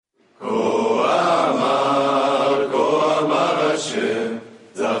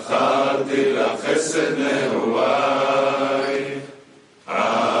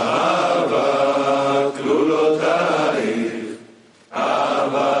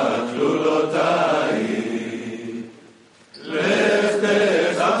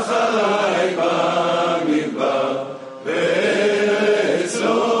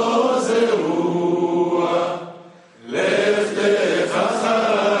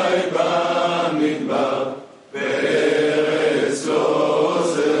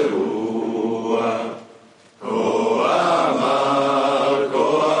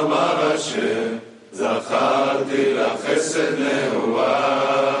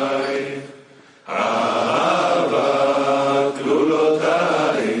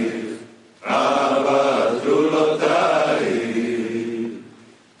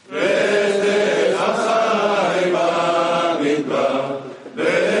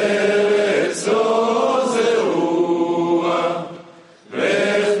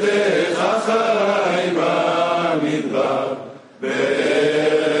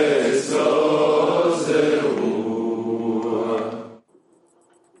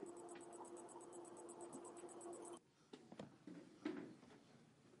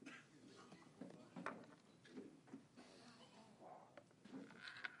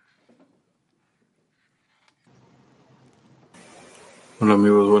Hola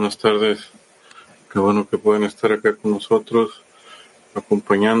amigos, buenas tardes. Qué bueno que pueden estar acá con nosotros,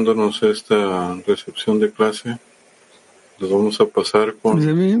 acompañándonos a esta recepción de clase. Les vamos a pasar con... Les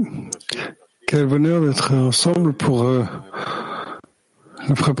amis, quel bonheur d'être ensemble pour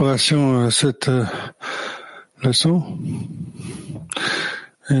la préparation à cette leçon.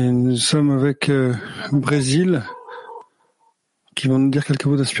 Et nous sommes avec Brésil qui vont nous dire quelques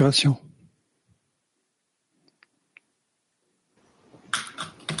mots d'inspiration.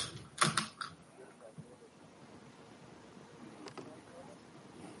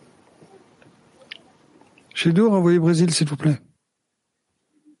 Shedour, envoyez Brésil, s'il vous plaît.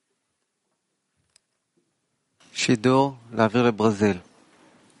 שידור, להעביר לברזיל.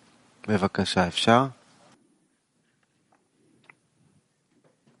 בבקשה, אפשר?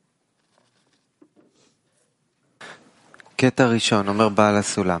 קטע ראשון, אומר בעל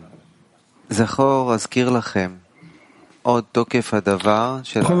הסולם. זכור, אזכיר לכם, עוד תוקף הדבר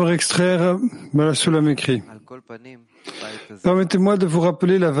של... Premier extrait, Baal HaSulam écrit. על כל פנים, בית הזה... Permettez-moi de vous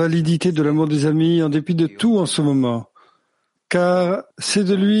rappeler la validité de l'amour des amis en dépit de tout en ce moment, car c'est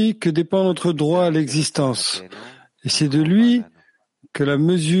de lui que dépend notre droit à l'existence, et c'est de lui que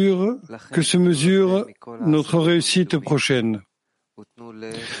se mesure notre réussite prochaine.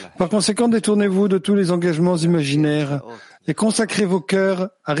 Par conséquent, détournez-vous de tous les engagements imaginaires et consacrez vos cœurs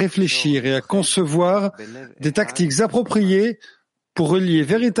à réfléchir et à concevoir des tactiques appropriées pour relier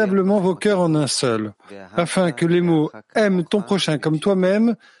véritablement vos cœurs en un seul, afin que les mots « aime ton prochain comme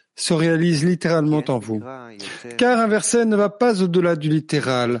toi-même » se réalisent littéralement en vous. Car un verset ne va pas au-delà du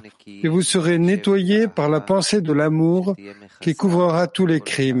littéral, et vous serez nettoyés par la pensée de l'amour qui couvrira tous les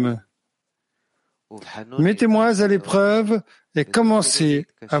crimes. Mettez-moi à l'épreuve et commencez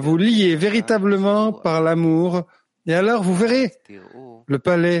à vous lier véritablement par l'amour, et alors vous verrez, le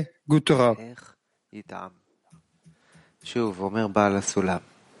palais goûtera.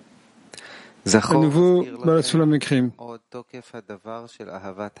 À nouveau, Baal HaSulam écrit.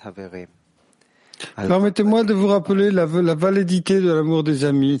 Permettez-moi de vous rappeler la validité de l'amour des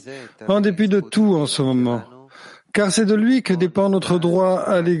amis, en dépit de tout en ce moment, car c'est de lui que dépend notre droit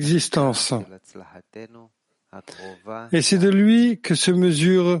à l'existence. Et c'est de lui que se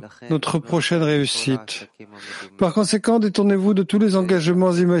mesure notre prochaine réussite. Par conséquent, détournez-vous de tous les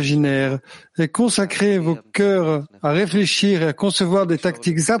engagements imaginaires et consacrez vos cœurs à réfléchir et à concevoir des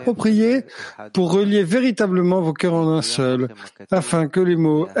tactiques appropriées pour relier véritablement vos cœurs en un seul, afin que les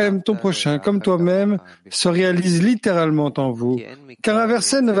mots « aime ton prochain comme toi-même » se réalisent littéralement en vous. Car un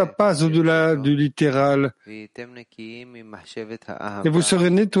verset ne va pas au-delà du littéral, et vous serez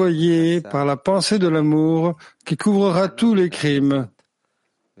nettoyés par la pensée de l'amour qui couvrira tous les crimes.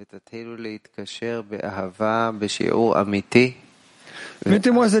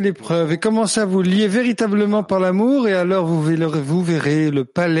 Mettez-moi à l'épreuve et commencez à vous lier véritablement par l'amour, et alors vous verrez, le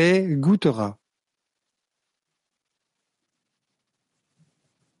palais goûtera.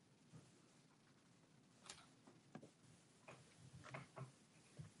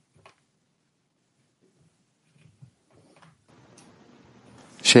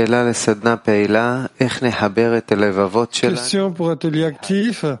 Question pour atelier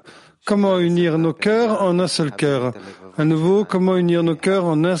actif. Comment unir nos cœurs en un seul cœur? À nouveau, comment unir nos cœurs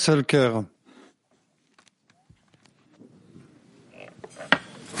en un seul cœur?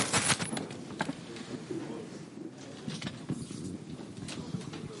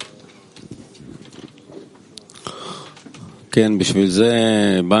 כן, בשביל זה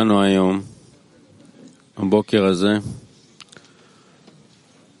באנו היום, הבוקר הזה,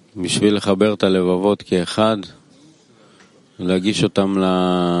 בשביל לחבר את הלבבות כאחד, להגיש אותם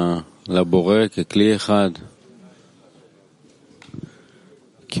לבורא ככלי אחד,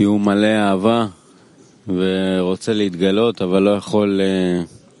 כי הוא מלא אהבה ורוצה להתגלות, אבל לא יכול,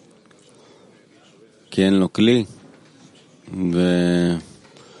 כי אין לו כלי.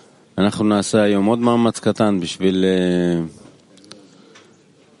 ואנחנו נעשה היום עוד מאמץ קטן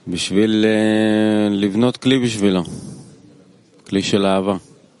בשביל לבנות כלי בשבילו, כלי של אהבה.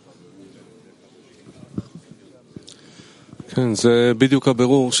 כן, זה בדיוק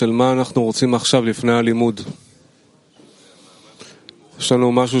הבירור של מה אנחנו רוצים עכשיו לפני הלימוד. יש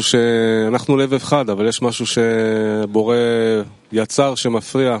לנו משהו שאנחנו לב אחד, אבל יש משהו שבורא יצר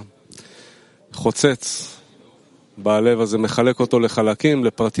שמפריע, חוצץ. בלב הזה מחלק אותו לחלקים,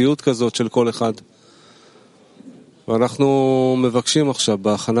 לפרטיות כזאת של כל אחד. ואנחנו מבקשים עכשיו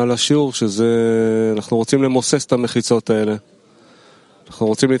בהכנה לשיעור אנחנו רוצים למוסס את המחיצות האלה. אנחנו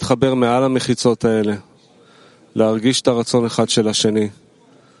רוצים להתחבר מעל המחיצות האלה. להרגיש את הרצון אחד של השני.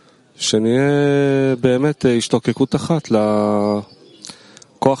 שנהיה באמת השתוקקות אחת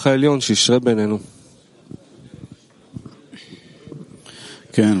לכוח העליון שישרה בינינו.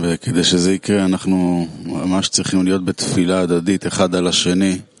 כן, וכדי שזה יקרה אנחנו ממש צריכים להיות בתפילה הדדית אחד על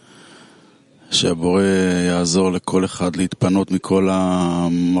השני, שהבורא יעזור לכל אחד להתפנות מכל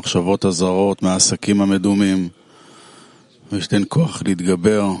המחשבות הזרות, מהעסקים המדומים, וישתן כוח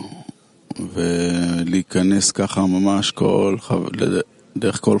להתגבר ולהיכנס ככה ממש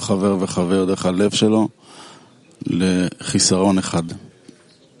דרך כל חבר וחבר, דרך הלב שלו, לחיסרון אחד.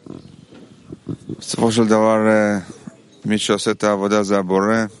 בסופו של דבר מי שעושה את העבודה זה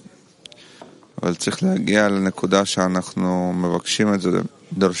הבורא, אבל צריך להגיע לנקודה שאנחנו מבקשים את זה,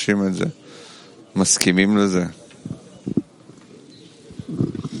 דורשים את זה, מסכימים לזה.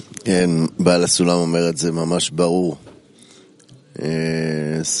 כן, בעל הסולם אומר את זה ממש ברור.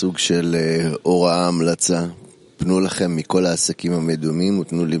 סוג של הוראה, המלצה. פנו לכם מכל העסקים המדומים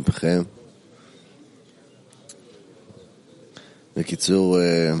ותנו לבכם. בקיצור,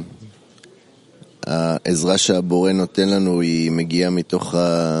 העזרה שהבורא נותן לנו היא מגיעה מתוך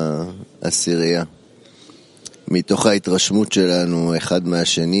העשירייה, מתוך ההתרשמות שלנו אחד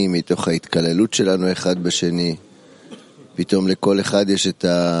מהשני, מתוך ההתקללות שלנו אחד בשני. פתאום לכל אחד יש את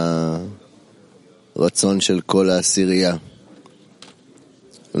הרצון של כל העשירייה,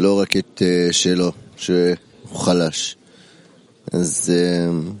 לא רק את שלו שהוא חלש. אז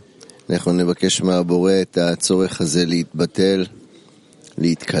אנחנו נבקש מהבורא את הצורך הזה להתבטל,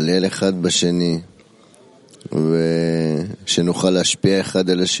 להתקלל אחד בשני, ושנוכל להשפיע אחד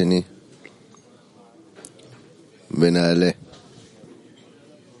על השני ונעלה.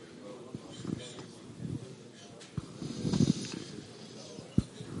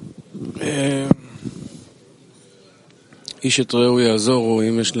 איש את רעהו יעזורו.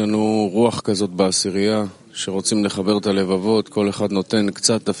 אם יש לנו רוח כזאת בעשירייה שרוצים לחבר את הלבבות, כל אחד נותן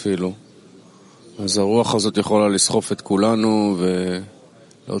קצת אפילו, אז הרוח הזאת יכולה לסחוף את כולנו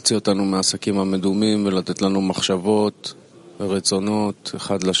ולהוציא אותנו מהעסקים המדומים ולתת לנו מחשבות ורצונות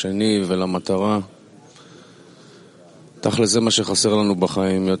אחד לשני ולמטרה. תכל'ס זה מה שחסר לנו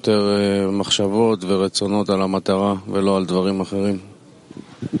בחיים, יותר מחשבות ורצונות על המטרה ולא על דברים אחרים.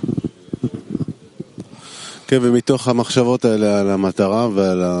 כן, ומתוך המחשבות האלה על המטרה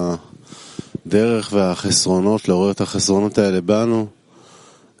ועל הדרך והחסרונות, לעורר את החסרונות האלה בנו,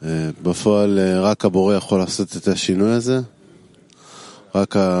 בפועל רק הבורא יכול לעשות את השינוי הזה,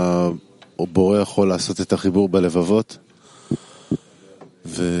 רק הבורא יכול לעשות את החיבור בלבבות,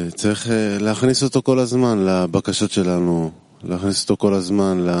 וצריך להכניס אותו כל הזמן לבקשות שלנו, להכניס אותו כל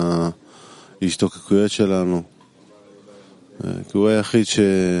הזמן להשתוקקויות שלנו, כי הוא היחיד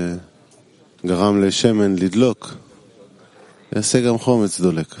שגרם לשמן לדלוק, יעשה גם חומץ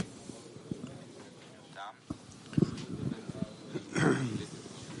דולק.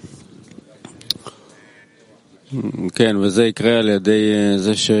 כן, וזה יקרה על ידי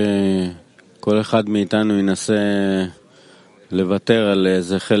זה שכל אחד מאיתנו ינסה לוותר על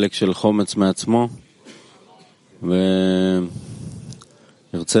איזה חלק של חומץ מעצמו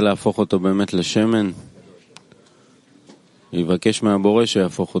וירצה להפוך אותו באמת לשמן, יבקש מהבורא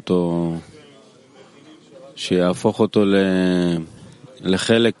שיהפוך אותו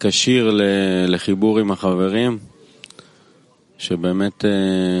לחלק קשיר לחיבור עם החברים, שבאמת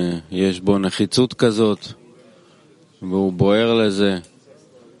יש בו נחיצות כזאת והוא בוער לזה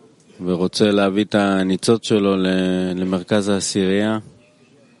ורוצה להביא את הניצוץ שלו למרכז העשירייה,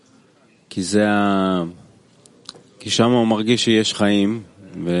 כי שם הוא מרגיש שיש חיים,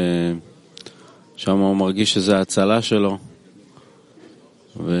 ושם הוא מרגיש שזה ההצלה שלו,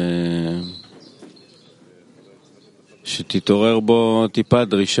 שתתעורר בו טיפה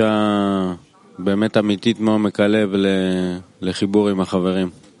דרישה באמת אמיתית מעומק הלב לחיבור עם החברים.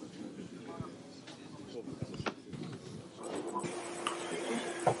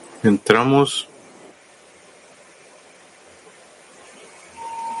 Entramos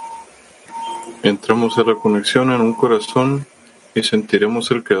a la conexión en un corazón y sentiremos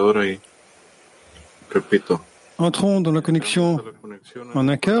el Creador ahí. Repito. Entrons dans la connexion en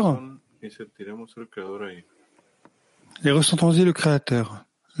un cœur et ressentons-y le Créateur,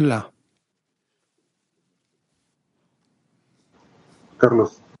 là.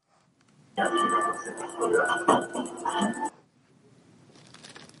 Carlos.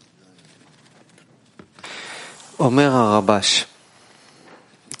 אומר הרבש,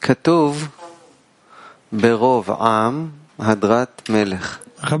 כתוב ברוב עם הדרת מלך.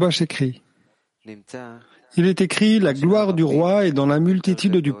 Rabash écrit. Il est écrit, la gloire du roi est dans la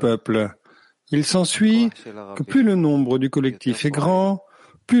multitude du peuple. Il s'ensuit que plus le nombre du collectif est grand,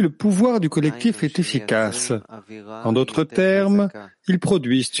 plus le pouvoir du collectif est efficace. En d'autres termes, ils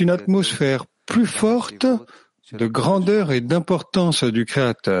produisent une atmosphère plus forte de grandeur et d'importance du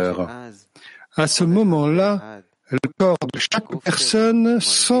Créateur. À ce moment-là, le corps de chaque personne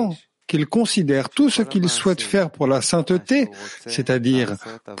sans qu'il considère tout ce qu'il souhaite faire pour la sainteté, c'est-à-dire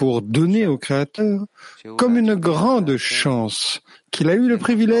pour donner au Créateur, comme une grande chance qu'il a eu le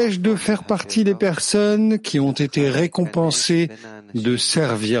privilège de faire partie des personnes qui ont été récompensées de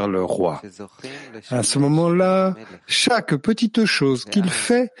servir le roi. À ce moment-là, chaque petite chose qu'il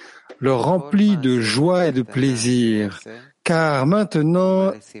fait le remplit de joie et de plaisir, car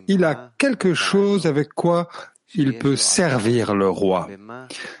maintenant, il a quelque chose avec quoi il peut servir le roi.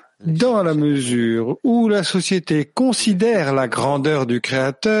 Dans la mesure où la société considère la grandeur du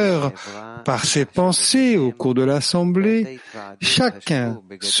Créateur par ses pensées au cours de l'Assemblée, chacun,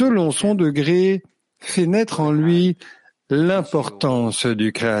 selon son degré, fait naître en lui l'importance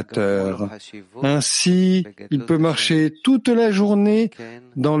du Créateur. Ainsi, il peut marcher toute la journée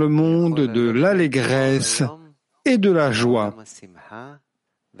dans le monde de l'allégresse et de la joie.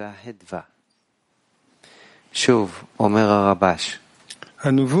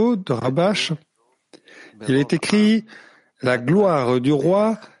 À nouveau, de Rabash, il est écrit « La gloire du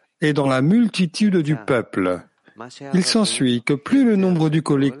roi est dans la multitude du peuple ». Il s'ensuit que plus le nombre du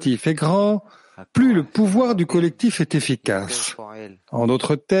collectif est grand, plus le pouvoir du collectif est efficace. En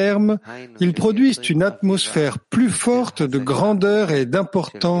d'autres termes, ils produisent une atmosphère plus forte de grandeur et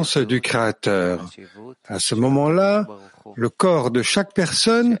d'importance du Créateur. À ce moment-là, le corps de chaque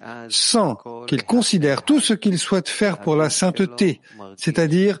personne sent qu'il considère tout ce qu'il souhaite faire pour la sainteté,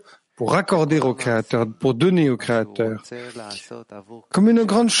 c'est-à-dire pour accorder au Créateur, pour donner au Créateur, comme une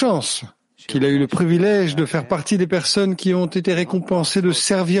grande chance qu'il a eu le privilège de faire partie des personnes qui ont été récompensées de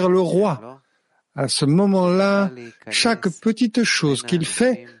servir le roi. À ce moment-là, chaque petite chose qu'il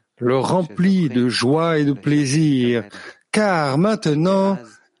fait le remplit de joie et de plaisir, car maintenant,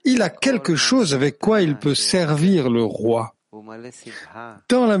 il a quelque chose avec quoi il peut servir le roi.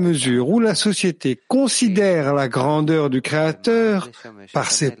 Dans la mesure où la société considère la grandeur du Créateur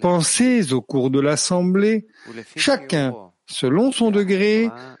par ses pensées au cours de l'Assemblée, chacun, selon son degré,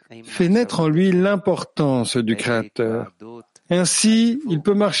 fait naître en lui l'importance du Créateur. Ainsi, il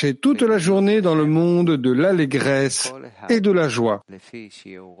peut marcher toute la journée dans le monde de l'allégresse et de la joie.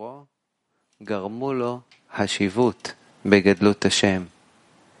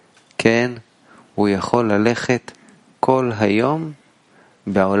 כל היום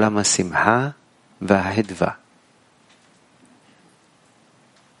בעולם השמחה והחדווה.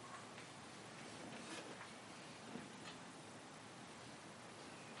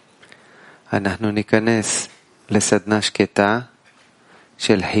 אנחנו ניכנס לסדנה שקטה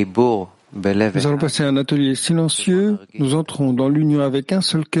של חיבור בלב. Nous allons passer à un atelier silencieux. Nous entrons dans l'union avec un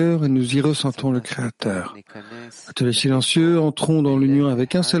seul cœur et nous y ressentons le Créateur. Atelier silencieux, entrons dans l'union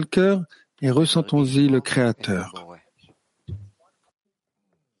avec un seul cœur et ressentons-y le Créateur.